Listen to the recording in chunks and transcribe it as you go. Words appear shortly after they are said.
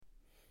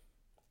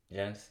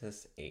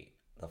Genesis 8.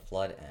 The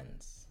flood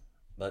ends.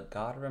 But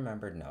God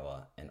remembered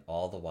Noah and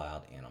all the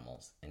wild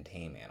animals and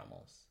tame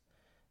animals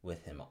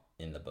with him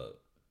in the boat.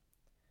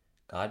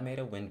 God made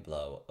a wind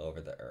blow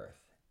over the earth,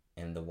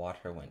 and the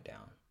water went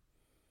down.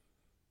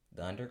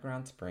 The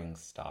underground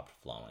springs stopped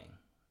flowing,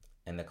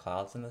 and the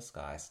clouds in the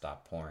sky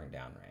stopped pouring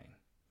down rain.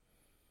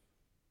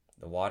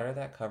 The water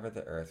that covered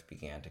the earth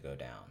began to go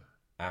down.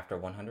 After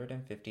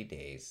 150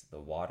 days,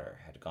 the water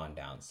had gone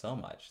down so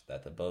much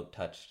that the boat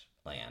touched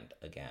land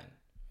again.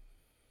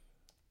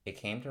 It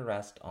came to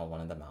rest on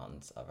one of the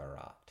mountains of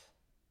Ararat.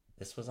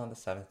 This was on the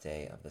 7th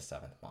day of the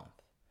 7th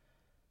month.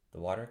 The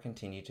water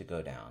continued to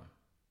go down.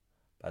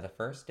 By the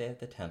 1st day of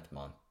the 10th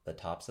month, the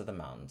tops of the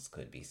mountains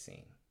could be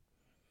seen.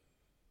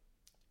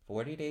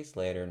 40 days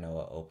later,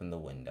 Noah opened the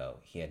window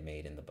he had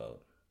made in the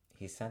boat.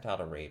 He sent out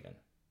a raven.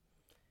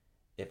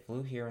 It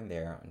flew here and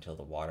there until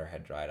the water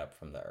had dried up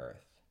from the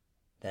earth.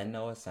 Then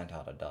Noah sent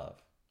out a dove.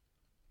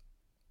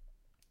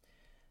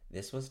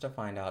 This was to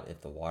find out if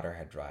the water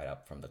had dried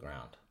up from the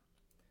ground.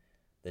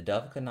 The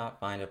dove could not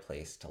find a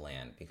place to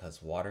land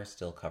because water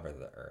still covered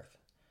the earth,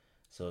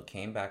 so it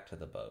came back to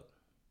the boat.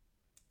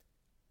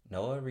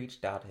 Noah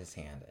reached out his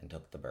hand and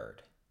took the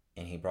bird,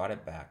 and he brought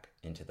it back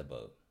into the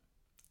boat.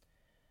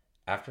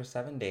 After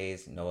 7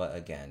 days, Noah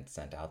again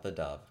sent out the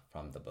dove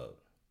from the boat,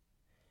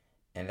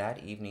 and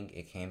that evening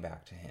it came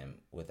back to him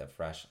with a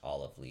fresh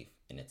olive leaf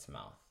in its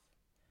mouth.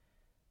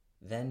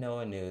 Then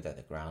Noah knew that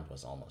the ground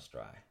was almost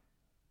dry.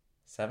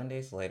 7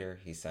 days later,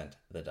 he sent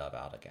the dove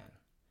out again,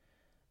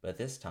 but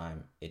this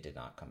time it did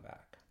not come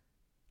back.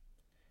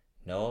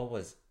 Noah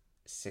was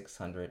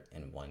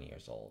 601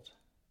 years old.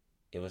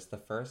 It was the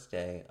 1st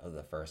day of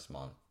the 1st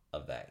month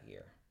of that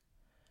year.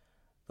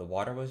 The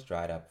water was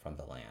dried up from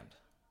the land.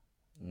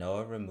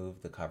 Noah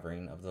removed the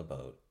covering of the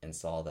boat and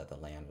saw that the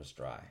land was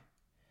dry.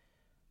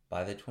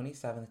 By the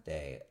 27th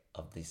day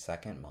of the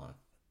 2nd month,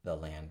 the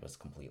land was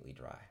completely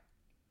dry.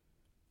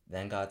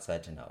 Then God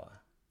said to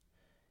Noah,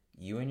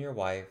 "You and your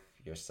wife,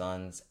 your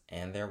sons,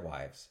 and their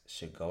wives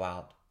should go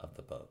out of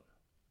the boat.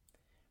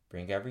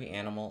 Bring every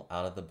animal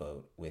out of the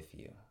boat with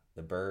you,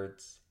 the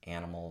birds,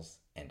 animals,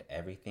 and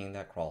everything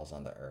that crawls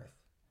on the earth.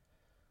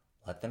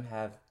 Let them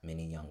have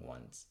many young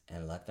ones,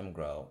 and let them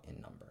grow in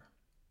number."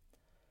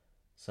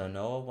 So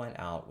Noah went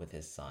out with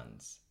his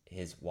sons,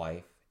 his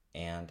wife,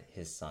 and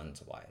his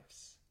sons'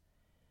 wives.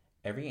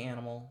 Every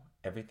animal,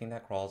 everything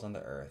that crawls on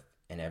the earth,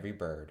 and every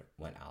bird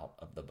went out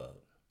of the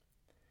boat.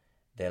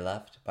 They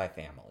left by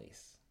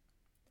families.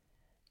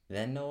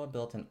 Then Noah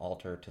built an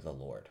altar to the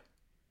Lord.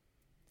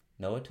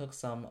 Noah took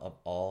some of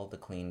all the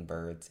clean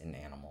birds and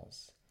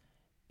animals,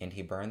 and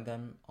he burned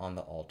them on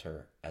the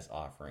altar as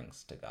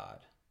offerings to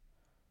God.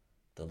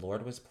 The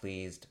Lord was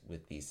pleased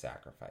with these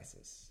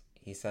sacrifices.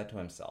 He said to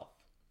himself,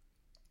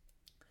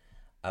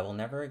 "I will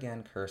never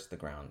again curse the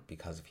ground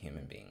because of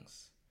human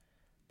beings.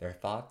 Their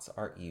thoughts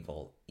are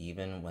evil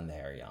even when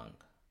they are young,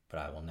 but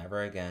I will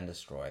never again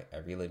destroy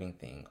every living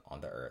thing on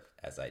the earth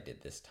as I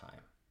did this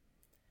time.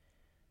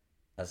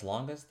 As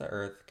long as the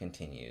earth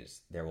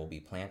continues, there will be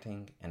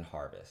planting and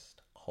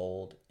harvest,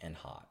 cold and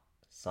hot,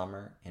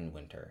 summer and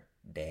winter,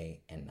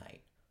 day and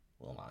night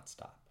will not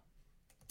stop."